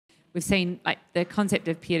we've seen like the concept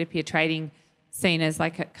of peer-to-peer trading seen as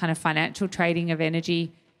like a kind of financial trading of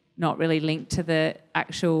energy, not really linked to the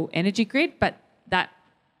actual energy grid, but that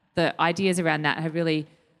the ideas around that have really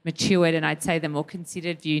matured, and I'd say the more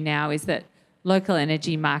considered view now is that local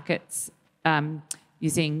energy markets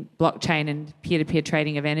using blockchain and peer-to-peer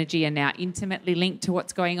trading of energy are now intimately linked to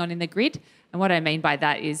what's going on in the grid. And what I mean by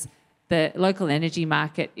that is the local energy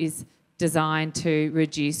market is designed to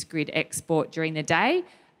reduce grid export during the day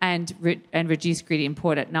and reduce grid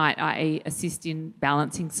import at night, i.e. assist in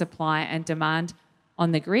balancing supply and demand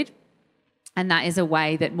on the grid. And that is a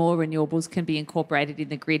way that more renewables can be incorporated in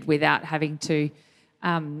the grid without having to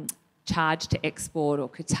charge to export or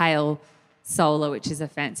curtail solar, which is a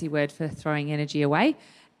fancy word for throwing energy away.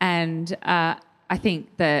 And I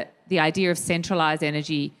think that the idea of centralised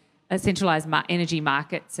energy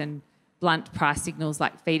markets and blunt price signals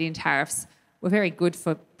like feed-in tariffs were very good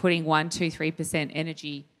for putting 1%, 2%, 3%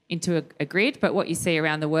 energy into a grid. But what you see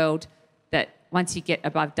around the world, that once you get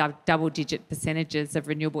above double-digit percentages of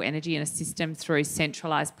renewable energy in a system through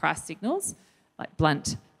centralised price signals, like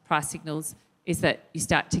blunt price signals, is that you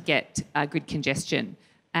start to get grid congestion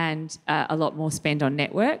and a lot more spend on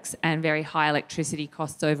networks and very high electricity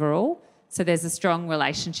costs overall. So there's a strong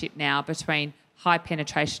relationship now between high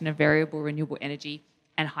penetration of variable renewable energy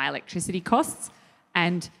and high electricity costs.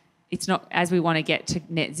 And it's not, as we want to get to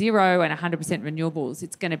net zero and 100% renewables,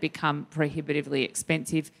 it's going to become prohibitively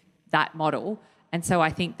expensive, that model. And so I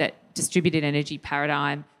think that distributed energy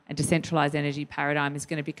paradigm and decentralised energy paradigm is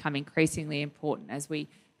going to become increasingly important as we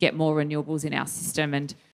get more renewables in our system and